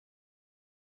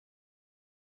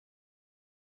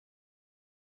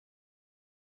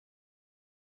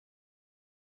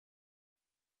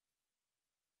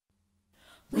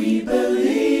We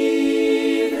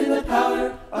believe in the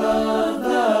power of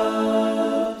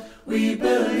love. We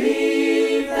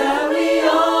believe that we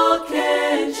all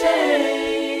can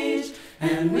change.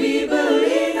 And we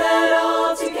believe that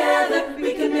all together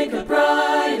we can make a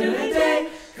brighter day.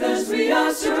 'Cause we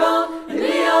are strong and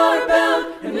we are bound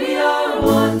and we are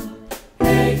one.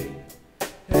 Hey,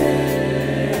 hey,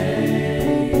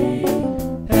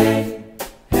 hey,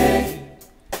 hey,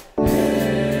 hey,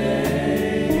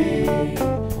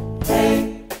 hey,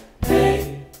 hey,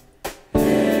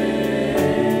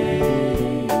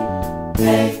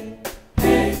 hey,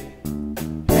 hey,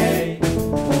 hey.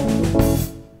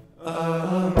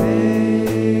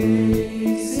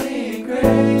 Amazing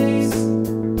grace,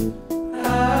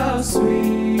 how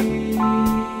sweet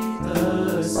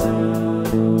the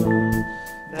sound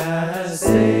that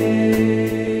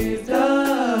saved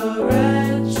a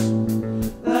wretch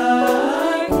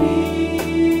like me.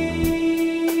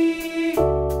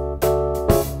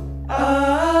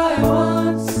 I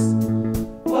once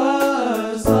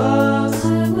was lost,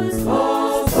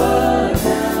 oh, but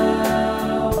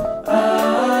now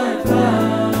I'm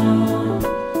found.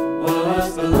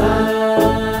 Was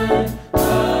blind,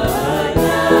 but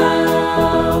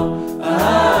now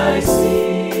I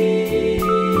see.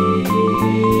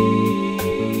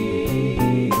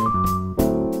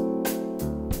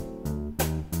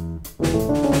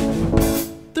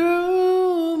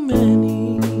 Through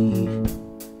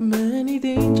many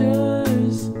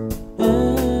dangers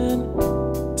and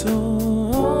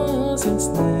toils and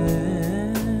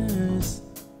snares,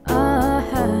 I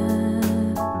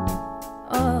have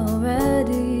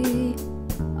already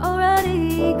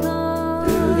come.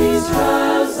 Through these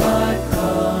trials I've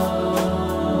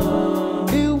come.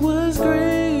 It was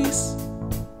grace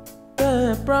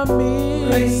that brought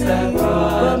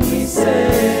me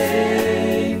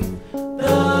safe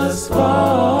thus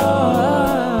far.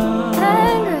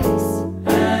 And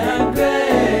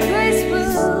grace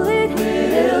will lead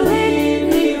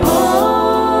me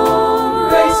home.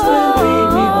 Grace will lead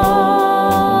me home.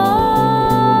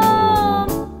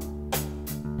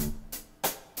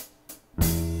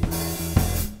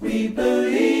 We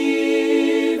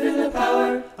believe in the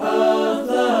power of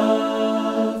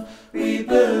love. We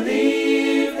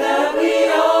believe that we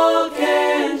all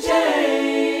can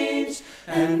change.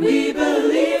 And we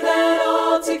believe that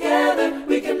all together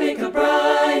we can make a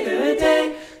brighter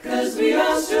day. 'Cause we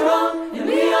are strong and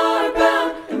we are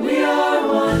bound and we are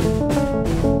one.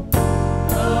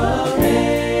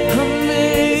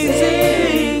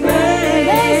 Amazing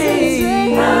grace,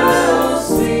 how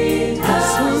sweet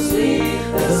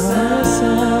the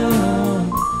sound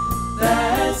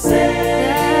that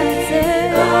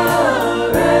saved a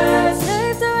wretch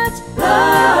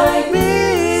like me.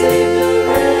 Saved a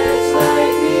wretch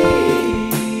like me.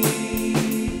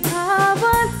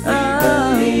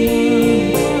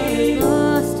 Believe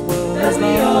that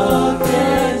we all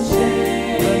can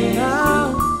change.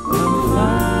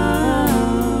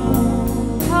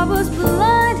 I was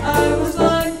blind,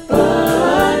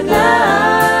 but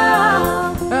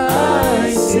now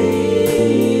I see.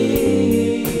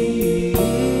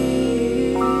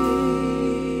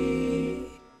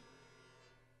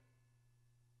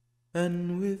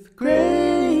 And with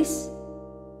grace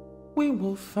we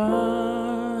will find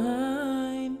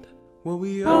what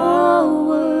we all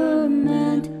were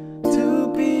meant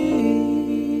to be.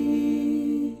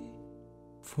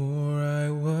 For I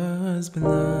was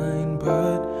blind,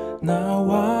 but now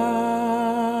I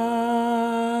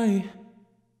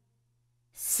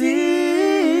see.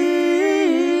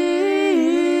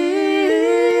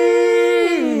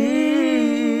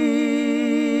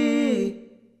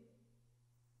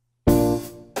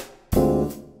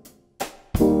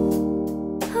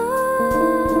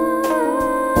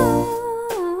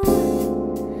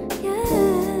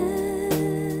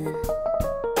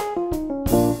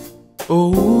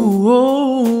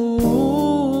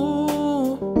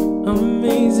 Oh,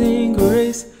 amazing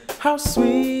grace, how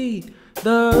sweet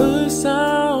the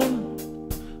sound.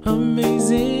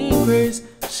 Amazing grace,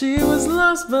 she was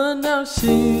lost but now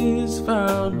she's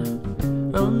found.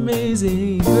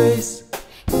 Amazing grace.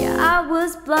 Yeah, I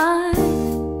was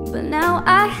blind, but now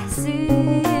I see.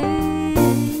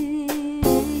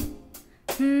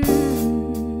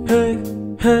 Hey,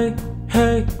 hey,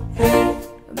 hey,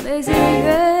 Amazing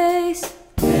grace.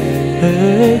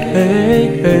 hey.